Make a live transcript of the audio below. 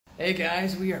Hey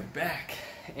guys, we are back,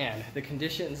 and the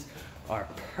conditions are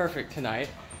perfect tonight.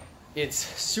 It's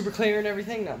super clear and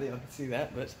everything, not that you can see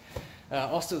that, but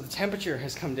also the temperature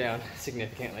has come down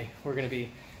significantly. We're going to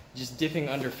be just dipping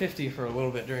under 50 for a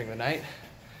little bit during the night,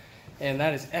 and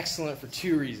that is excellent for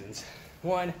two reasons.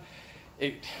 One,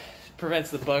 it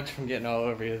prevents the bugs from getting all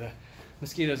over you. The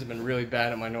mosquitoes have been really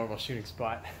bad at my normal shooting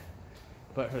spot.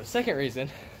 But for the second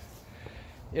reason,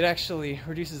 it actually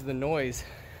reduces the noise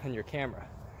on your camera.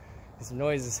 This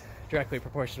noise is directly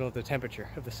proportional to the temperature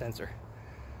of the sensor.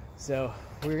 So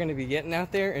we're going to be getting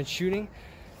out there and shooting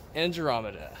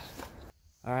Andromeda.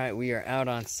 All right, we are out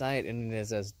on site and it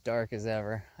is as dark as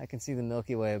ever. I can see the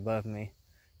Milky Way above me,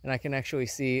 and I can actually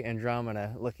see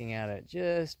Andromeda looking at it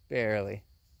just barely.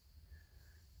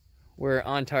 We're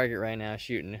on target right now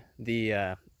shooting.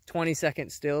 The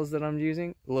 20-second stills that I'm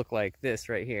using look like this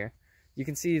right here. You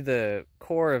can see the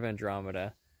core of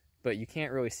Andromeda, but you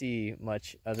can't really see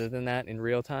much other than that in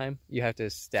real time. You have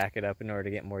to stack it up in order to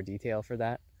get more detail for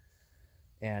that.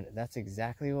 And that's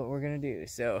exactly what we're gonna do.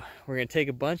 So we're gonna take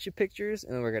a bunch of pictures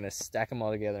and then we're gonna stack them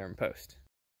all together in post.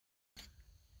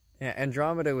 Yeah,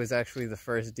 Andromeda was actually the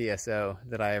first DSO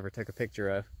that I ever took a picture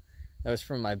of. That was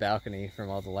from my balcony,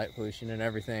 from all the light pollution and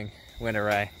everything,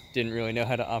 whenever I didn't really know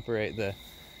how to operate the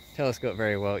telescope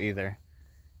very well either.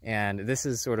 And this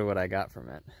is sort of what I got from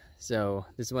it. So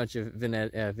there's a bunch of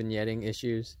vignetting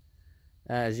issues,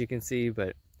 as you can see,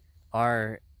 but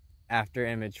our after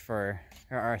image for,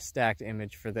 or our stacked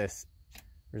image for this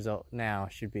result now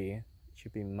should be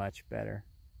much better.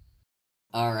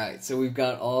 All right, so we've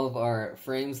got all of our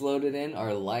frames loaded in,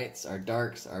 our lights, our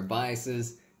darks, our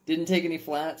biases. Didn't take any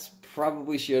flats,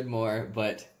 probably should more,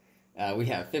 but we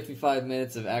have 55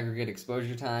 minutes of aggregate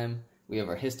exposure time. We have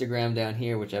our histogram down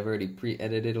here, which I've already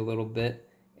pre-edited a little bit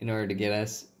in order to get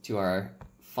us to our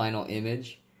final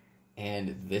image.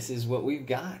 And this is what we've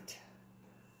got.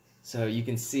 So you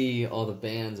can see all the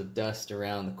bands of dust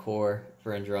around the core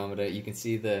for Andromeda. You can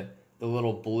see the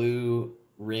little blue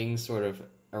ring sort of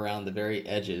around the very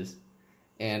edges.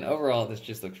 And overall, this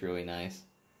just looks really nice.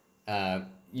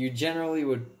 You generally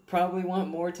would probably want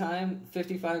more time.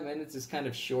 55 minutes is kind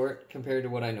of short compared to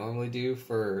what I normally do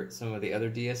for some of the other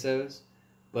DSOs,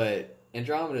 but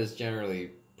Andromeda is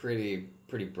generally pretty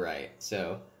bright,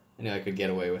 so I knew I could get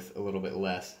away with a little bit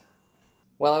less.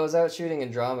 While I was out shooting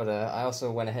Andromeda, I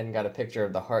also went ahead and got a picture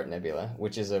of the Heart Nebula,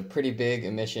 which is a pretty big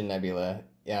emission nebula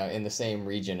in the same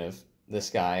region of the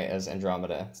sky as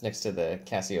Andromeda. It's next to the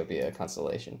Cassiopeia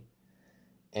constellation.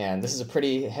 And this is a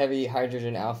pretty heavy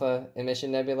hydrogen alpha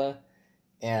emission nebula,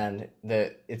 and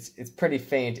it's pretty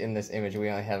faint in this image. We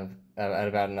only have at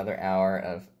about another hour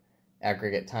of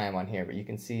aggregate time on here, but you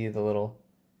can see the little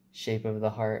shape of the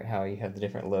heart, how you have the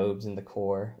different lobes in the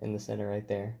core in the center right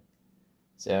there.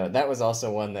 So that was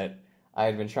also one that I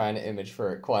had been trying to image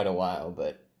for quite a while,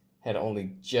 but had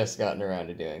only just gotten around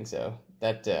to doing so.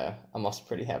 That I'm also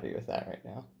pretty happy with that right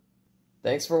now.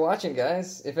 Thanks for watching,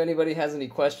 guys. If anybody has any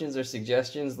questions or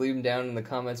suggestions, leave them down in the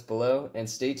comments below, and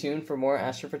stay tuned for more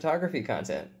astrophotography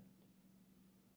content.